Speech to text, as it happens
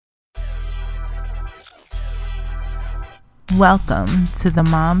Welcome to the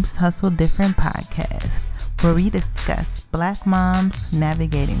Moms Hustle Different podcast, where we discuss Black moms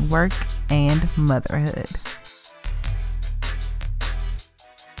navigating work and motherhood.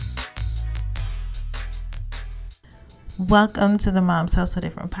 Welcome to the Moms Hustle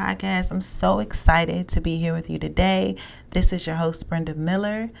Different podcast. I'm so excited to be here with you today. This is your host, Brenda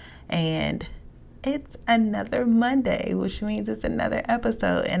Miller, and it's another Monday, which means it's another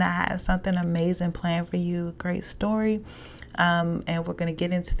episode, and I have something amazing planned for you, a great story, and we're going to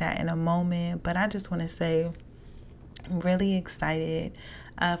get into that in a moment, but I just want to say I'm really excited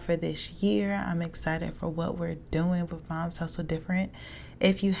for this year. I'm excited for what we're doing with Moms Hustle Different.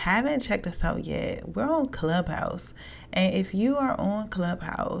 If you haven't checked us out yet, we're on Clubhouse, and if you are on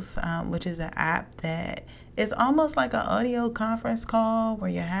Clubhouse, which is an app that it's almost like an audio conference call where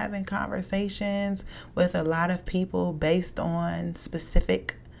you're having conversations with a lot of people based on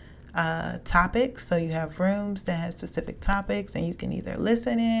specific topics. So you have rooms that have specific topics, and you can either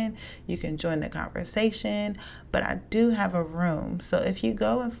listen in, you can join the conversation. But I do have a room. So if you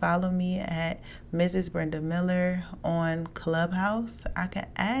go and follow me at Mrs. Brenda Miller on Clubhouse, I can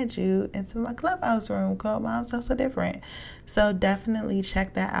add you into my Clubhouse room called Moms Hustle Different. So definitely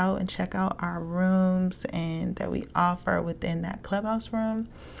check that out and check out our rooms and that we offer within that Clubhouse room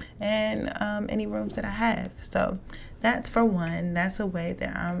and any rooms that I have. So that's for one. That's a way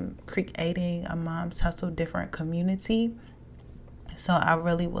that I'm creating a Moms Hustle Different community. So I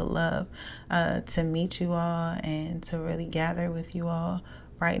really would love to meet you all and to really gather with you all.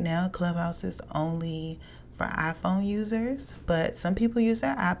 Right now, Clubhouse is only for iPhone users, but some people use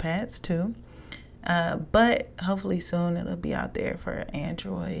their iPads too. But hopefully soon it'll be out there for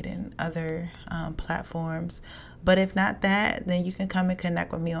Android and other platforms. But if not that, then you can come and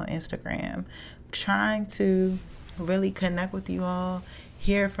connect with me on Instagram. Trying to really connect with you all,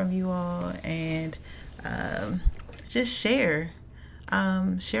 hear from you all, and just share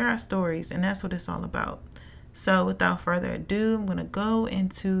our stories, and that's what it's all about. So without further ado, I'm going to go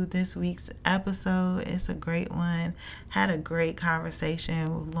into this week's episode. It's a great one. Had a great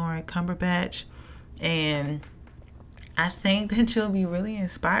conversation with Lauren Cumberbatch, and I think that you'll be really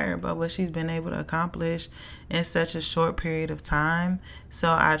inspired by what she's been able to accomplish in such a short period of time.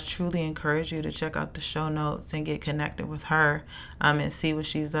 So I truly encourage you to check out the show notes and get connected with her and see what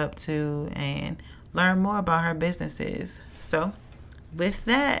she's up to and learn more about her businesses. So with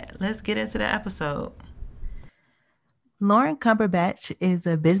that, let's get into the episode. Lauren Cumberbatch is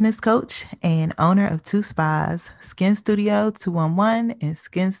a business coach and owner of two spas, Skin Studio 211 and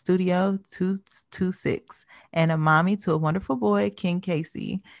Skin Studio 226, and a mommy to a wonderful boy, King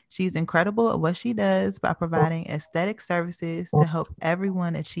Casey. She's incredible at what she does by providing aesthetic services to help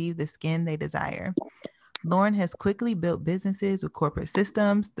everyone achieve the skin they desire. Lauren has quickly built businesses with corporate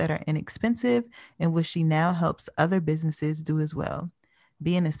systems that are inexpensive and which she now helps other businesses do as well.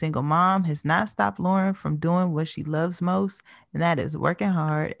 Being a single mom has not stopped Lauren from doing what she loves most, and that is working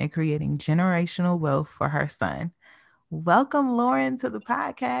hard and creating generational wealth for her son. Welcome, Lauren, to the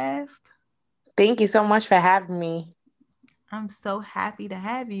podcast. Thank you so much for having me. I'm so happy to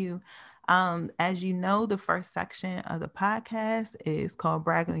have you. As you know, the first section of the podcast is called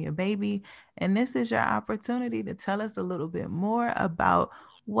Brag on Your Baby, and this is your opportunity to tell us a little bit more about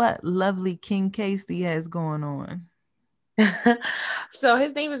what lovely King Casey has going on. So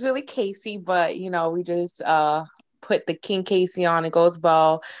his name is really Casey, but we just put the King Casey on. It goes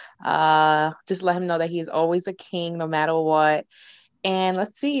well. Just let him know that he is always a king no matter what. And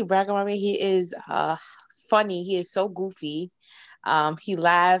let's see, Brag on My Baby, he is funny. He is so goofy. He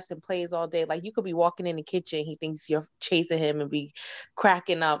laughs and plays all day. Like you could be walking in the kitchen, he thinks you're chasing him and be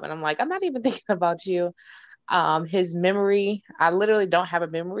cracking up. And I'm like, I'm not even thinking about you. His memory, I literally don't have a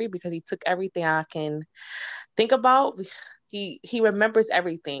memory because he took everything I can think about. He remembers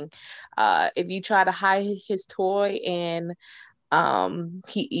everything. If you try to hide his toy and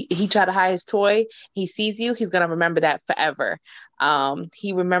he tried to hide his toy, he sees you, he's gonna remember that forever.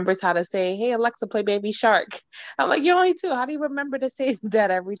 He remembers how to say, hey Alexa, play Baby Shark. I'm like, you're only two, how do you remember to say that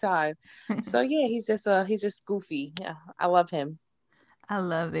every time? So yeah, he's just goofy. Yeah, I love him. I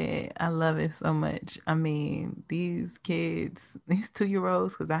love it. I love it so much. I mean, these kids, these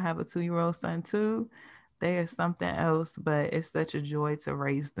 2-year-olds, because I have a 2-year-old son too, they are something else, but it's such a joy to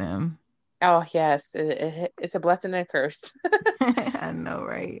raise them. Oh yes, it's a blessing and a curse. I know,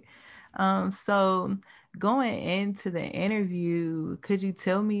 right? So going into the interview, could you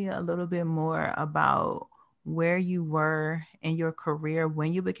tell me a little bit more about where you were in your career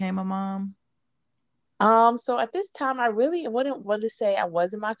when you became a mom? So at this time, I really wouldn't want to say I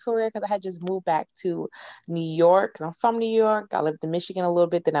was in my career because I had just moved back to New York. 'Cause I'm from New York. I lived in Michigan a little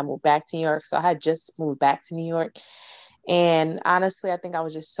bit, then I moved back to New York. So I had just moved back to New York. And honestly, I think I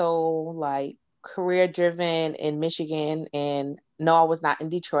was just so like career driven in Michigan. And no, I was not in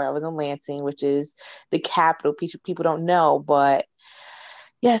Detroit. I was in Lansing, which is the capital. People don't know, but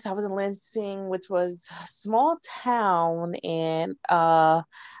yes, I was in Lansing, which was a small town, and I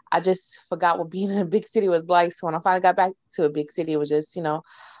just forgot what being in a big city was like. So when I finally got back to a big city, it was just,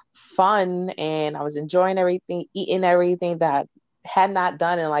 fun, and I was enjoying everything, eating everything that I had not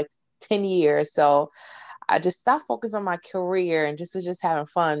done in like 10 years. So I just stopped focusing on my career and just was just having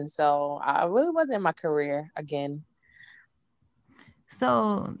fun. So I really wasn't in my career again.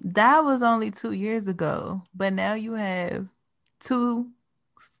 So that was only 2 years ago, but now you have two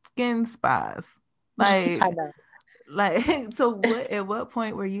skin spas. I Like, know. so what, at what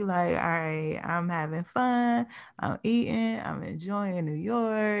point were you like, all right, I'm having fun, I'm eating, I'm enjoying New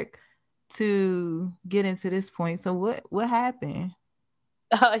York to get into this point? So what happened?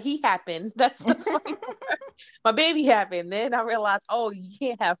 He happened. That's the funny part. My baby happened. Then I realized, oh, you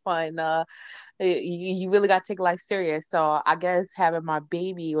can't have fun. You really got to take life serious. So I guess having my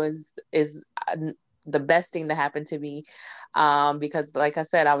baby was is the best thing that happened to me, because like I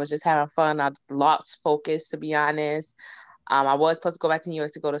said, I was just having fun. I lost focus, to be honest. I was supposed to go back to New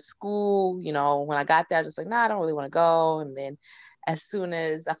York to go to school. When I got there, I was just like, nah, I don't really want to go. And then as soon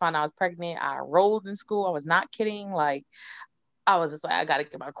as I found out I was pregnant, I enrolled in school. I was not kidding. Like I was just like, I gotta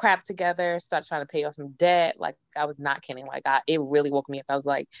get my crap together, start trying to pay off some debt. Like I was not kidding. Like it really woke me up. I was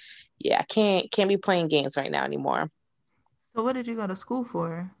like, yeah, I can't be playing games right now anymore. So what did you go to school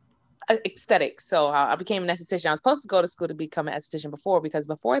for? Aesthetics. So I became an esthetician. I was supposed to go to school to become an esthetician before, because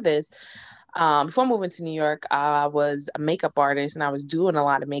before this, before moving to New York, I was a makeup artist and I was doing a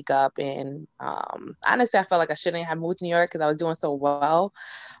lot of makeup. And honestly, I felt like I shouldn't have moved to New York because I was doing so well.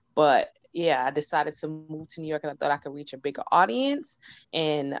 But yeah, I decided to move to New York because I thought I could reach a bigger audience.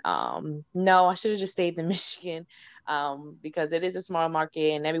 And no, I should have just stayed in Michigan, because it is a small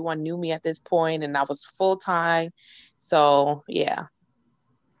market and everyone knew me at this point and I was full time. So yeah.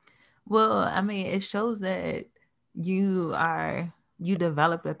 Well, I mean, it shows that you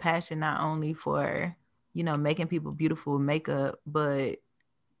developed a passion not only for, making people beautiful with makeup, but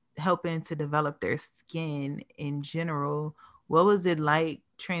helping to develop their skin in general. What was it like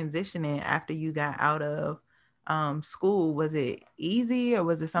transitioning after you got out of school? Was it easy, or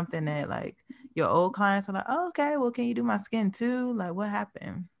was it something that like your old clients were like, oh, okay, well, can you do my skin too? Like, what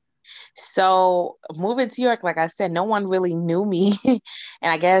happened? So moving to New York, like I said, no one really knew me. And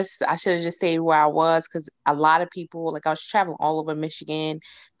I guess I should have just stayed where I was, because a lot of people, like I was traveling all over Michigan,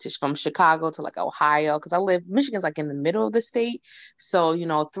 just from Chicago to like Ohio, because Michigan's like in the middle of the state. So,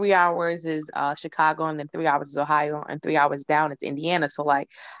 3 hours is Chicago, and then 3 hours is Ohio, and 3 hours down it's Indiana. So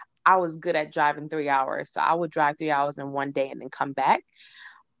like I was good at driving 3 hours. So I would drive 3 hours in one day and then come back.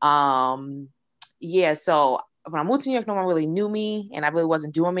 Um, yeah, so when I moved to New York, no one really knew me, and I really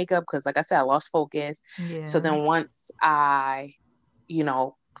wasn't doing makeup because, like I said, I lost focus. So Yeah. then once I,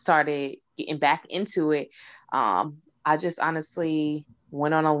 started getting back into it, I just honestly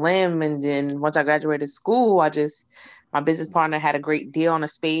went on a limb, and then once I graduated school, my business partner had a great deal on a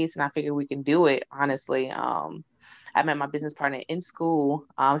space, and I figured we can do it. Honestly, I met my business partner in school.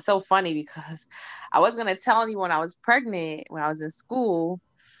 It's so funny because I was gonna tell anyone I was pregnant when I was in school,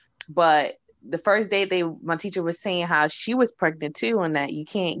 but the first day my teacher was saying how she was pregnant too, and that you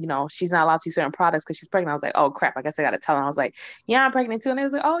can't, she's not allowed to use certain products because she's pregnant. I was like, oh crap, I guess I gotta tell her. I was like, yeah, I'm pregnant too. And they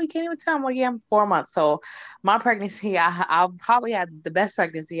was like, oh, you can't even tell. I'm like, yeah, I'm 4 months. So my pregnancy, I probably had the best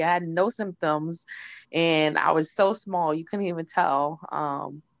pregnancy. I had no symptoms and I was so small, you couldn't even tell.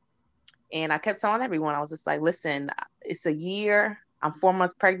 And I kept telling everyone, I was just like, listen, it's a year. I'm 4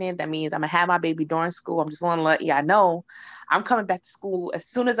 months pregnant. That means I'm gonna have my baby during school. I'm just gonna let y'all know I'm coming back to school as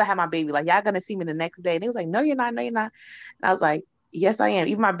soon as I have my baby. Like y'all gonna see me the next day. And he was like, no, you're not. No, you're not. And I was like, yes, I am.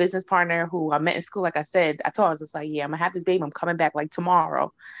 Even my business partner who I met in school, like I said, I told her, I was just like, yeah, I'm gonna have this baby. I'm coming back like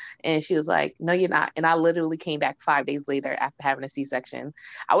tomorrow. And she was like, no, you're not. And I literally came back 5 days later after having a C-section.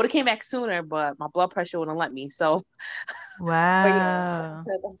 I would have came back sooner, but my blood pressure wouldn't let me. So, but yeah, Wow.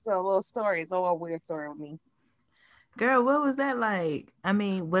 that's a little story. It's a little weird story with me. Girl, what was that like? I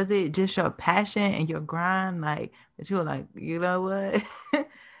mean, was it just your passion and your grind, like that you were like, you know what?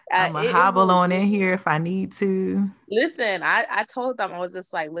 I'm a It hobble really on in is. here if I need to. Listen, I told them, I was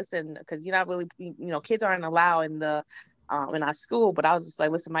just like, listen, because you're not really, kids aren't allowed in our school. But I was just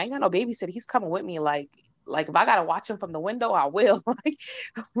like, listen, I ain't got no babysitter. He's coming with me. Like if I gotta watch him from the window, I will. Like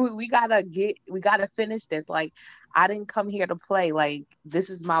we gotta finish this. Like I didn't come here to play. Like this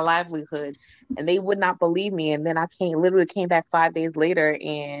is my livelihood, and they would not believe me. And then literally came back 5 days later,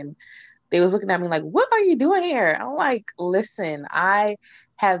 and they was looking at me like, what are you doing here? I'm like, listen, I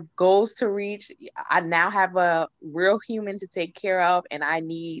have goals to reach. I now have a real human to take care of, and I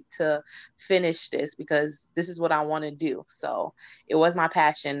need to finish this because this is what I want to do. So it was my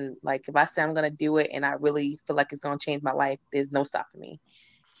passion. Like if I say I'm gonna do it and I really feel like it's gonna change my life, there's no stopping me.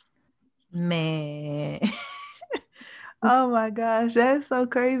 Man. Oh my gosh, that's so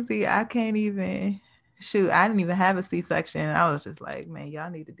crazy. I can't even shoot. I didn't even have a C-section. I was just like, man, y'all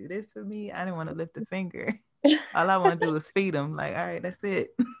need to do this for me. I didn't want to lift a finger. All I want to do is feed them. Like, all right, that's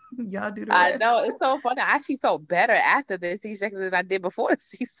it. Y'all do the I rest. know it's so funny. I actually felt better after the C-section than I did before the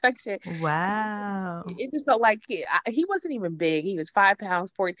C-section. Wow. It just felt like he wasn't even big. He was 5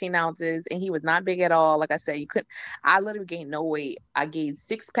 pounds, 14 ounces, and he was not big at all. Like I said, you couldn't, I literally gained no weight. I gained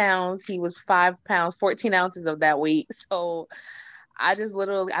 6 pounds. He was 5 pounds, 14 ounces of that weight. So I just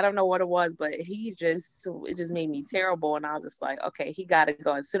literally, I don't know what it was, but it just made me terrible. And I was just like, okay, he got to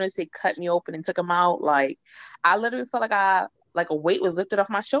go. As soon as they cut me open and took him out, like, I literally felt like a weight was lifted off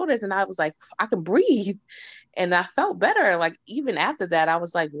my shoulders. And I was like, I can breathe. And I felt better. Like, even after that, I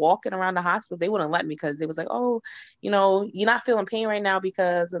was like walking around the hospital. They wouldn't let me because it was like, oh, you're not feeling pain right now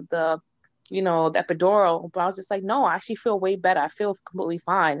because of the epidural. But I was just like, no, I actually feel way better. I feel completely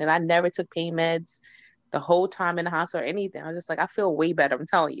fine. And I never took pain meds the whole time in the hospital or anything. I was just like, I feel way better. I'm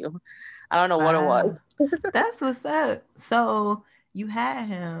telling you. I don't know what it Wow. was. That's what's up. So you had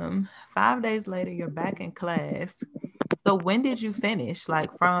him 5 days later, you're back in class. So when did you finish?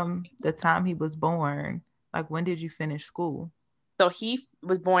 Like from the time he was born, like when did you finish school? So he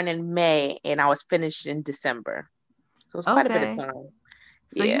was born in May and I was finished in December. So it's quite a bit of Okay. time.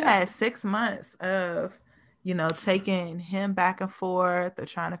 So you Yeah. had 6 months of, taking him back and forth or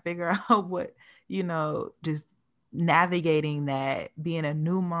trying to figure out what, just navigating that, being a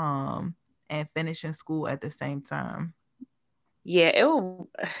new mom and finishing school at the same time. Yeah,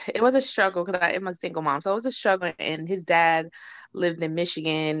 it was a struggle because I'm a single mom, so it was a struggle. And his dad lived in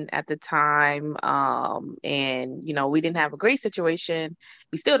Michigan at the time, and we didn't have a great situation.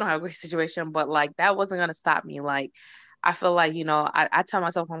 We still don't have a great situation, but like that wasn't gonna stop me. Like I feel like I tell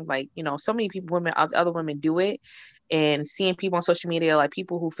myself I'm like so many people, other women do it, and seeing people on social media like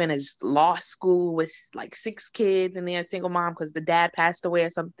people who finished law school with like 6 kids and they're a single mom because the dad passed away or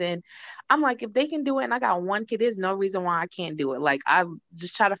something. I'm like, if they can do it and I got one kid, there's no reason why I can't do it. Like, I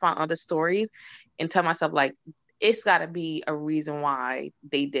just try to find other stories and tell myself, like, it's got to be a reason why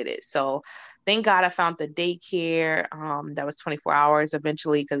they did it. So, thank God I found the daycare that was 24 hours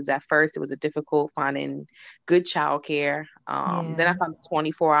eventually, because at first it was a difficult finding good childcare. Then I Yeah. found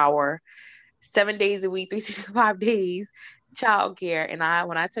 24-hour, 7 days a week, 365 days childcare. And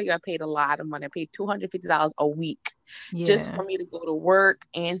when I tell you I paid a lot of money, I paid $250 a week just Yeah. for me to go to work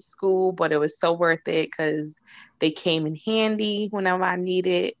and school, but it was so worth it because they came in handy whenever I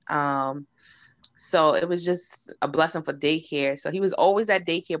needed. So it was just a blessing for daycare. So he was always at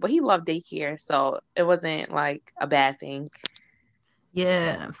daycare, but he loved daycare, so it wasn't like a bad thing.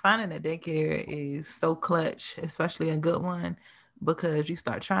 Yeah, finding a daycare is so clutch, especially a good one, because you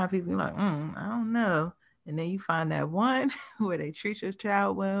start trying people, you're like, I don't know. And then you find that one where they treat your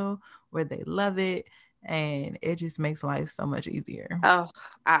child well, where they love it, and it just makes life so much easier. Oh,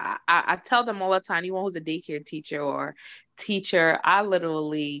 I tell them all the time, anyone who's a daycare teacher or teacher, I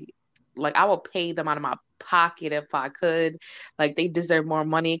literally, like, I will pay them out of my pocket if I could. Like, they deserve more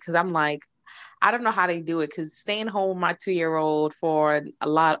money because I'm like, I don't know how they do it because staying home with my 2-year-old for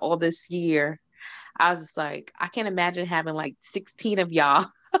all this year, I was just like, I can't imagine having like 16 of y'all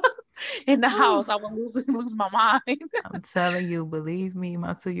in the Whew. house. I would lose my mind. I'm telling you, believe me,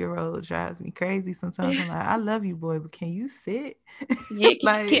 my 2-year-old drives me crazy sometimes. I'm like, I love you, boy, but can you sit? Yeah,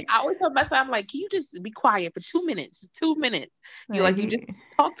 like, I always tell my son, I'm like, can you just be quiet for 2 minutes? 2 minutes. like You just he,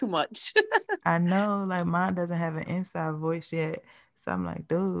 talk too much. I know, like mine doesn't have an inside voice yet. So I'm like,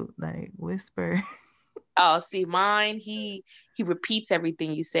 dude, like whisper. Oh, see, mine, he repeats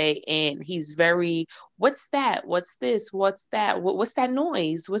everything you say, and he's very, what's that? What's this? What's that? What's that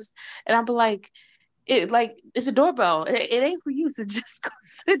noise? And I'll be like it's a doorbell. It ain't for you, so just go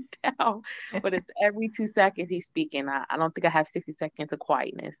sit down. But it's every 2 seconds he's speaking. I don't think I have 60 seconds of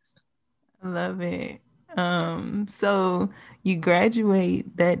quietness. I love it. So you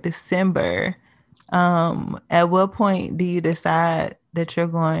graduate that December. At what point do you decide that you're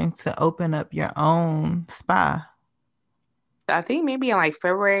going to open up your own spa? I think maybe in like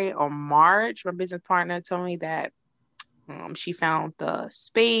February or March, my business partner told me that she found the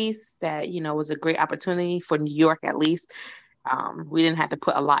space that was a great opportunity for New York at least. We didn't have to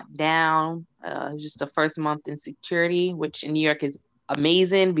put a lot down. It was just the first month in security, which in New York is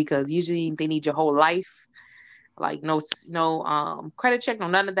amazing because usually they need your whole life. Like no credit check, no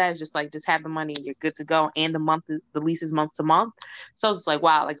none of that. It's just like just have the money, you're good to go. And the lease is month to month. So it's like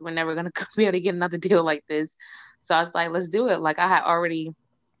wow, like we're never gonna be able to get another deal like this. So I was like, let's do it. Like I had already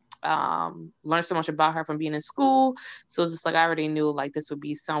learned so much about her from being in school. So it's just like I already knew like this would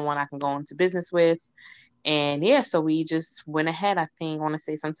be someone I can go into business with. And yeah, so we just went ahead. I think I want to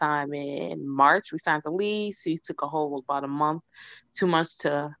say sometime in March we signed the lease. We took a whole about a month, 2 months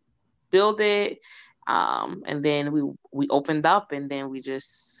to build it. And then we opened up, and then we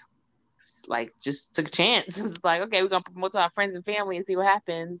just took a chance. It was like, okay, we're gonna promote to our friends and family and see what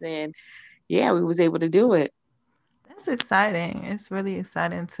happens. And yeah, we was able to do it. That's exciting. It's really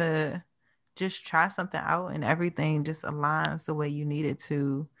exciting to just try something out and everything just aligns the way you need it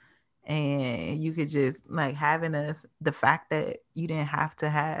to. And you could just like having the fact that you didn't have to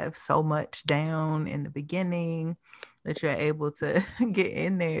have so much down in the beginning, that you're able to get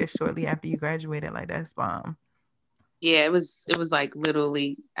in there shortly after you graduated. Like that's bomb. Yeah, it was like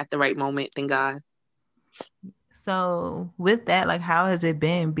literally at the right moment, thank God. So with that, like how has it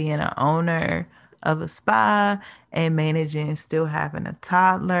been being an owner of a spa and managing still having a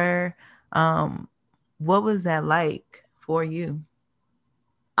toddler? Um, what was that like for you?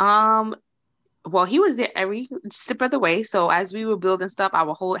 Um, well, he was there every step of the way. So as we were building stuff, I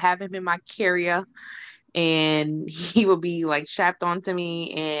would have him in my carrier, and he would be like strapped onto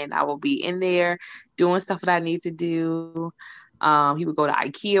me, and I would be in there doing stuff that I need to do. He would go to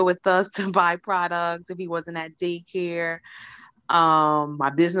IKEA with us to buy products if he wasn't at daycare.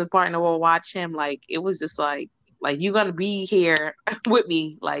 My business partner will watch him. Like it was just like you're gonna be here with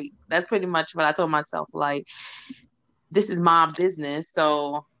me. Like that's pretty much what I told myself. Like this is my business,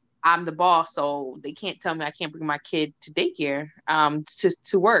 so I'm the boss. So they can't tell me I can't bring my kid to daycare,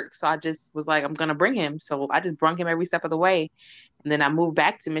 to work. So I just was like, I'm gonna bring him. So I just brought him every step of the way, and then I moved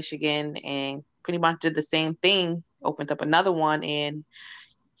back to Michigan and pretty much did the same thing. Opened up another one, and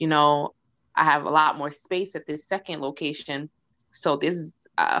you know, I have a lot more space at this second location. So this is,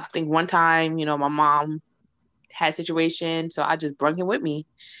 I think one time, my mom had a situation, so I just brought him with me.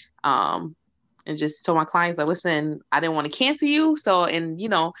 Um, and just told my clients like, listen, I didn't want to cancel you. So, and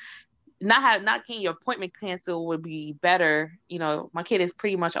not getting your appointment canceled would be better. My kid is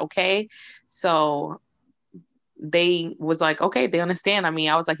pretty much okay. So they was like, okay, they understand. I mean,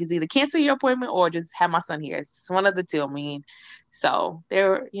 I was like, it's either cancel your appointment or just have my son here. It's one of the two. I mean, so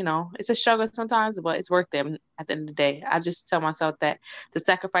it's a struggle sometimes, but it's worth it at the end of the day. I just tell myself that the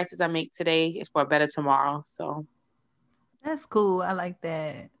sacrifices I make today is for a better tomorrow. So That's cool. I like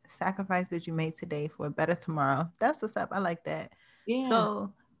that. Sacrifice that you made today for a better tomorrow. That's what's up. I like that. yeah.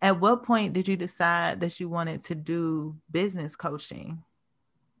 So, at what point did you decide that you wanted to do business coaching?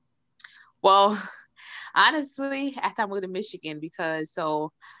 Well, honestly, after I moved to Michigan, because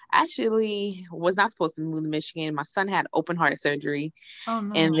so I actually was not supposed to move to Michigan. My son had open heart surgery. Oh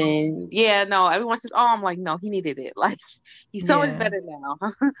And no. then, yeah, no, everyone says, oh, I'm like, no, he needed it. Like, he's so much Yeah. better now.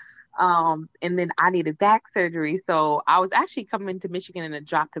 And then I needed back surgery. So I was actually coming to Michigan and to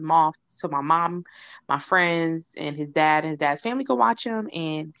drop him off so my mom, my friends, and his dad's family could watch him.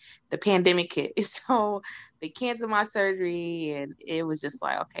 And the pandemic hit. So they canceled my surgery. And it was just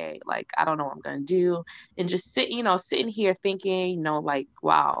like, okay, like, I don't know what I'm going to do. And just sitting here thinking, like,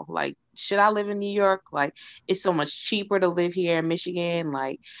 wow, like, should I live in New York? Like, it's so much cheaper to live here in Michigan.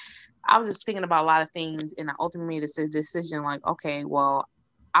 Like, I was just thinking about a lot of things, and I ultimately made a decision like, okay, well,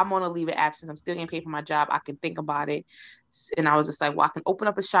 I'm on a leave of absence. I'm still getting paid for my job. I can think about it. And I was just like, well, I can open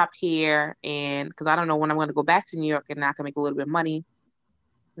up a shop here, and because I don't know when I'm going to go back to New York, and I can make a little bit of money.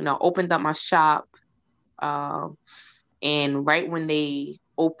 Opened up my shop, um, and right when they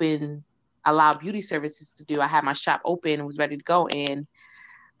opened, allow beauty services to do, I had my shop open and was ready to go. And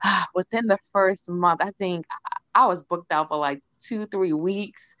within the first month, I think I was booked out for like 2, 3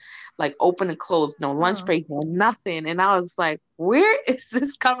 weeks, like open and closed, no lunch Oh. break, no nothing. And I was like, where is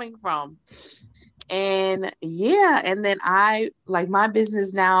this coming from? And yeah, and then I like my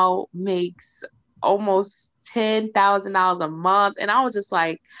business now makes almost $10,000 a month. And I was just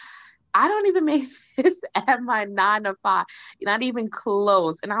like, I don't even make this at my 9 to 5, not even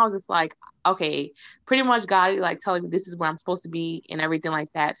close. And I was just like, okay, pretty much God like telling me this is where I'm supposed to be and everything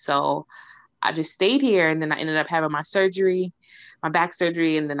like that. So I just stayed here, and then I ended up having my surgery, my back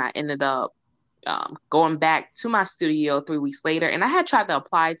surgery, and then I ended up going back to my studio 3 weeks later. And I had tried to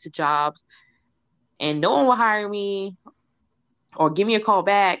apply to jobs, and no one would hire me or give me a call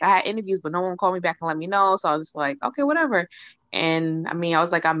back. I had interviews, but no one called me back and let me know. So I was just like, okay, whatever. And I mean, I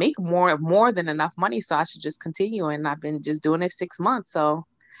was like, I make more than enough money, so I should just continue. And I've been just doing it 6 months. So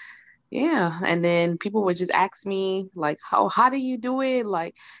yeah. And then people would just ask me like, how do you do it?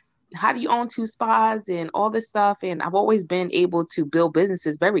 Like, how do you own two spas and all this stuff? And I've always been able to build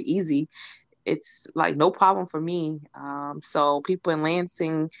businesses very easy. It's like no problem for me. So people in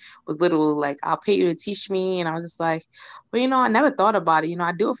Lansing was literally like, I'll pay you to teach me. And I was just like, well, I never thought about it.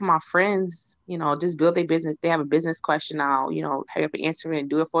 I do it for my friends, just build a business. They have a business question. I'll, hurry up and answer it and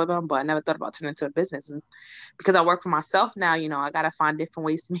do it for them. But I never thought about turning it into a business. And because I work for myself now, I got to find different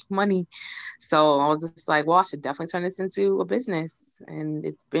ways to make money. So I was just like, well, I should definitely turn this into a business. And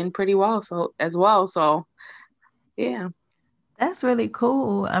it's been pretty well. So as well. So yeah. That's really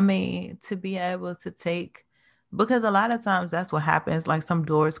cool. I mean, to be able to take, because a lot of times that's what happens, like some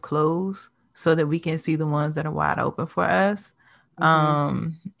doors close so that we can see the ones that are wide open for us. Mm-hmm.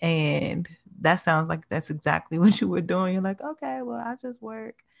 And that sounds like that's exactly what you were doing. You're like, okay, well, I just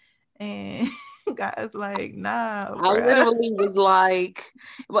work. And guys like, nah, I bruh. literally was like,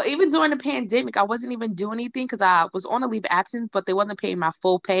 well, even during the pandemic, I wasn't even doing anything because I was on a leave of absence, but they wasn't paying my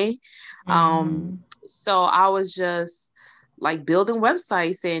full pay. Um, Mm-hmm. so I was just like building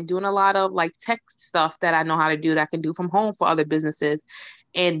websites and doing a lot of like tech stuff that I know how to do that I can do from home for other businesses.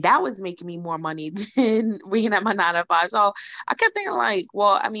 And that was making me more money than being at my 9 to 5. So I kept thinking like,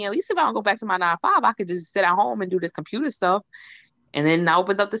 well, I mean, at least if I don't go back to my 9 to 5, I could just sit at home and do this computer stuff. And then I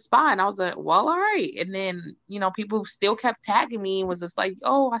opened up the spa and I was like, well, all right. And then, people still kept tagging me and was just like,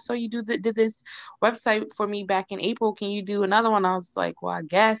 oh, I saw you did this website for me back in April. Can you do another one? I was like, well, I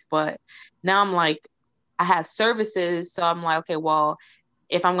guess. But now I'm like, I have services. So I'm like, okay, well,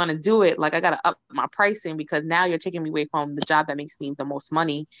 if I'm going to do it, like I got to up my pricing because now you're taking me away from the job that makes me the most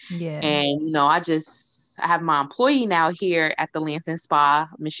money. Yeah. And, I have my employee now here at the Lansing Spa,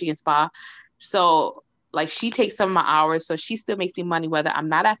 Michigan Spa. So like she takes some of my hours, so she still makes me money whether I'm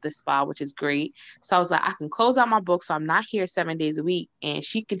not at the spa, which is great. So I was like, I can close out my book, so I'm not here 7 days a week, and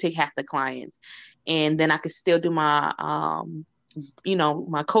she can take half the clients, and then I could still do my,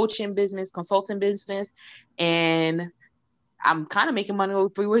 my coaching business, consulting business, and I'm kind of making money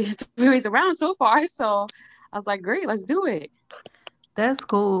three ways, three ways around so far. So I was like, great, let's do it. That's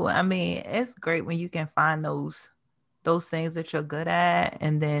cool. I mean, it's great when you can find those things that you're good at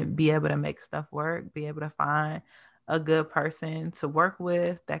and then be able to make stuff work, be able to find a good person to work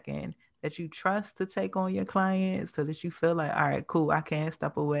with that you trust to take on your clients so that you feel like, all right, cool, I can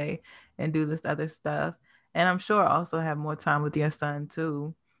step away and do this other stuff. And I'm sure also have more time with your son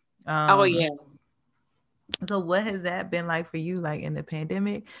too. Oh Um, yeah. so what has that been like for you? Like in the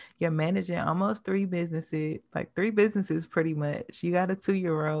pandemic, you're managing almost three businesses pretty much. You got a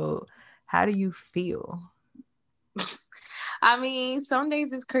 2-year-old. How do you feel? I mean, some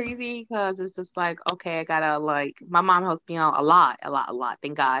days it's crazy because it's just like, okay, I gotta like my mom helps me out a lot,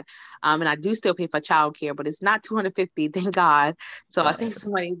 thank God. And I do still pay for childcare, but it's not 250, thank God. So I save Yes.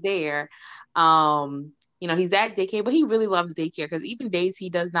 some money there. He's at daycare, but he really loves daycare because even days he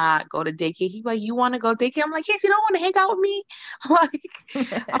does not go to daycare, he's like, you want to go daycare? I'm like, yes, you don't want to hang out with me?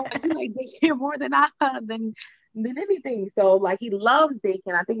 Like, I'm like, you like daycare more than anything. So like he loves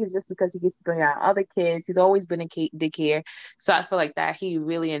daycare. I think it's just because he gets to bring out other kids. He's always been in daycare. So I feel like that he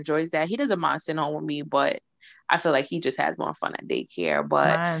really enjoys that. He doesn't mind sitting home with me, but I feel like he just has more fun at daycare.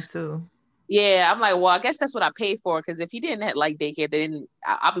 But Mine too. yeah, I'm like, well, I guess that's what I pay for. Because if he didn't have like daycare, then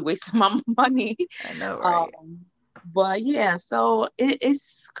I'll be wasting my money. I know, right? Um, but yeah, so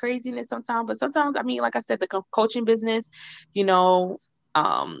it's craziness sometimes. But sometimes, I mean, like I said, the coaching business, you know,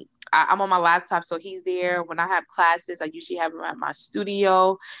 I'm on my laptop, so he's there. When I have classes, I usually have him at my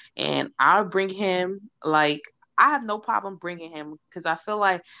studio, and I'll bring him. Like, I have no problem bringing him because I feel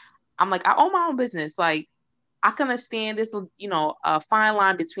like I'm like I own my own business. Like I can understand this, a fine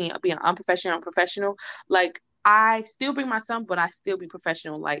line between being unprofessional and professional. Like I still bring my son, but I still be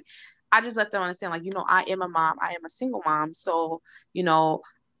professional. Like I just let them understand, like, I am a mom. I am a single mom. So, you know,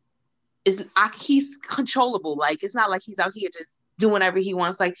 he's controllable. Like it's not like he's out here just doing whatever he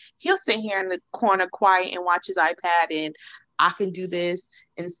wants. Like he'll sit here in the corner quiet and watch his iPad and I can do this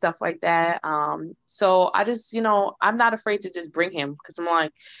and stuff like that. So I just, I'm not afraid to just bring him because I'm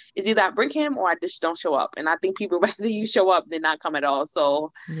like, it's either I bring him or I just don't show up. And I think people rather you show up than not come at all.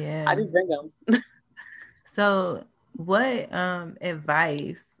 So I Yeah. just bring him. So, what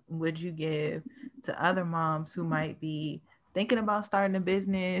advice would you give to other moms who might be thinking about starting a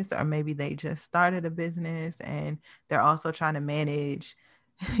business, or maybe they just started a business and they're also trying to manage,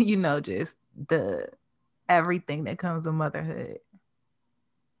 just the everything that comes with motherhood?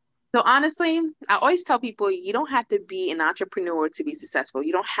 So honestly, I always tell people you don't have to be an entrepreneur to be successful.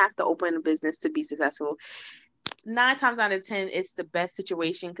 You don't have to open a business to be successful. 9 times out of 10, it's the best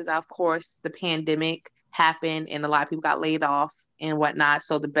situation because, of course, the pandemic happened and a lot of people got laid off and whatnot.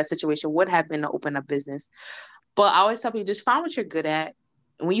 So the best situation would have been to open a business. But I always tell people just find what you're good at,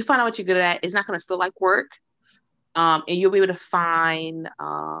 when you find out what you're good at, it's not going to feel like work. And you'll be able to find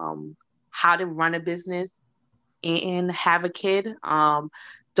how to run a business and have a kid.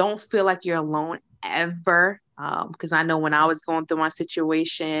 Don't feel like you're alone ever. Because I know when I was going through my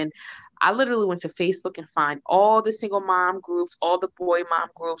situation, I literally went to Facebook and find all the single mom groups, all the boy mom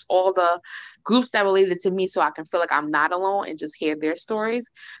groups, all the groups that related to me, so I can feel like I'm not alone and just hear their stories.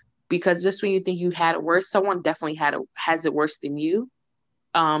 Because just when you think you had it worse, someone definitely has it worse than you.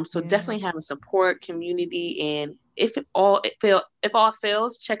 So Yeah. definitely having support, community, and if all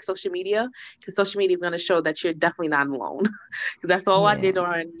fails, check social media, because social media is going to show that you're definitely not alone. Because that's all I did Yeah.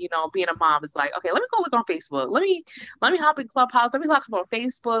 on being a mom. It's like, okay, let me go look on Facebook. Let me hop in Clubhouse. Let me hop on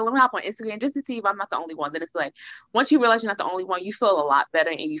Facebook. Let me hop on Instagram just to see if I'm not the only one. Then it's like once you realize you're not the only one, you feel a lot better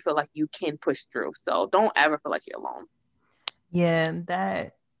and you feel like you can push through. So don't ever feel like you're alone. Yeah,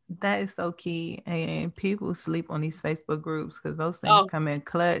 that is so key. And people sleep on these Facebook groups because those things Oh, come in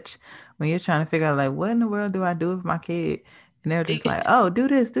clutch when you're trying to figure out like what in the world do I do with my kid? And they're just like, oh, do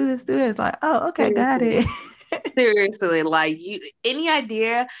this, do this, do this. Like, oh, okay, got seriously. it. Seriously, like any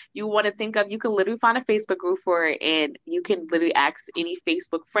idea you want to think of, you can literally find a Facebook group for it, and you can literally ask any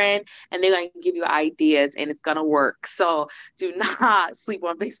Facebook friend, and they're going to give you ideas, and it's going to work. So do not sleep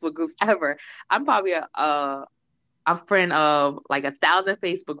on Facebook groups ever. I'm probably a friend of like 1,000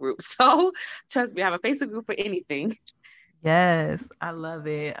 Facebook groups, so trust me, I have a Facebook group for anything. Yes, I love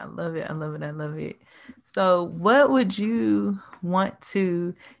it. I love it. I love it. I love it. So, what would you want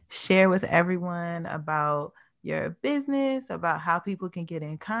to share with everyone about your business, about how people can get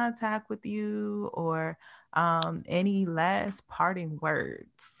in contact with you, or any last parting words?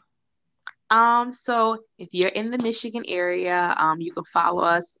 So if you're in the Michigan area, you can follow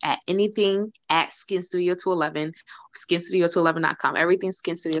us at anything at Skin Studio 211, skinstudio211.com. Everything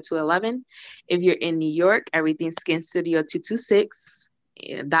Skin Studio 211. If you're in New York, everything Skin Studio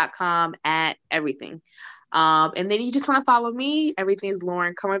 226.com at everything. And then you just want to follow me. Everything is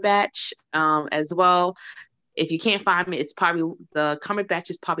Lauren Cumberbatch as well. If you can't find me, it's probably the Cumberbatch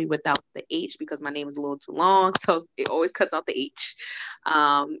is probably without the H because my name is a little too long, so it always cuts out the H.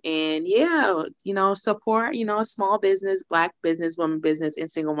 And yeah, support, small business, Black business, woman business,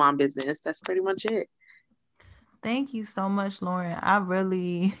 and single mom business. That's pretty much it. Thank you so much, Lauren. I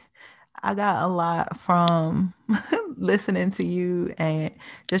got a lot from listening to you and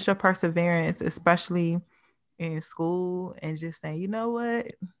just your perseverance, especially in school, and just saying, you know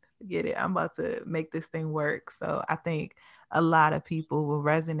what, forget it. I'm about to make this thing work. So I think a lot of people will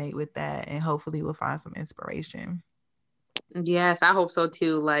resonate with that and hopefully will find some inspiration. Yes, I hope so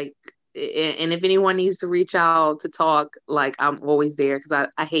too. Like, and if anyone needs to reach out to talk, like I'm always there because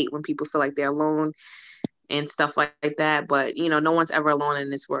I hate when people feel like they're alone and stuff like that. But no one's ever alone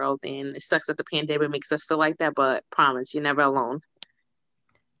in this world, and it sucks that the pandemic makes us feel like that. But promise, you're never alone.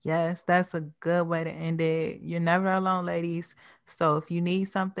 Yes, that's a good way to end it. You're never alone, ladies. So if you need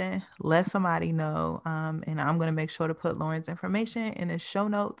something, let somebody know. And I'm going to make sure to put Lauren's information in the show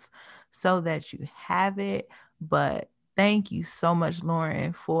notes so that you have it. But thank you so much,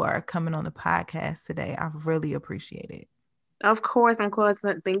 Lauren, for coming on the podcast today. I really appreciate it. Of course, of course.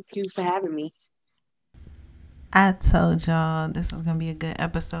 Thank you for having me. I told y'all this is going to be a good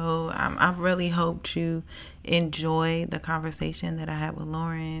episode. I really hoped you enjoyed the conversation that I had with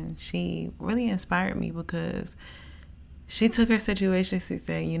Lauren. She really inspired me because she took her situation. She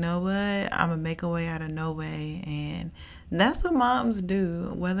said, you know what? I'm going to make a way out of no way. And that's what moms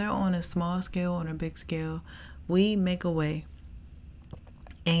do, whether on a small scale or on a big scale. We make a way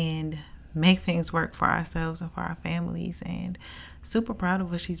and make things work for ourselves and for our families. And super proud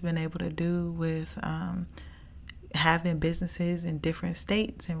of what she's been able to do with having businesses in different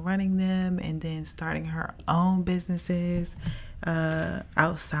states and running them, and then starting her own businesses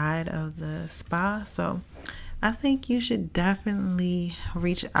outside of the spa. So I think you should definitely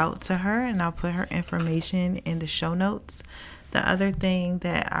reach out to her, and I'll put her information in the show notes. The other thing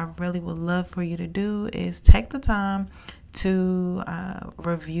that I really would love for you to do is take the time to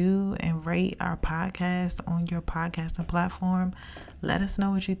review and rate our podcast on your podcasting platform. Let us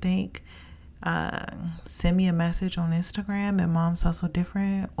know what you think. Send me a message on Instagram at Moms Hustle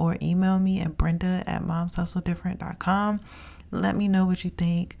Different, or email me at brenda@momshustledifferent.com. Let me know what you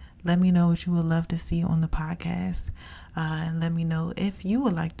think. Let me know what you would love to see on the podcast. And let me know if you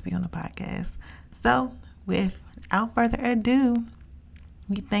would like to be on the podcast. So without further ado,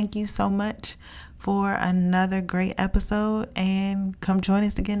 we thank you so much for another great episode, and come join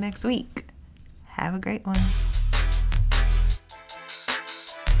us again next week. Have a great one.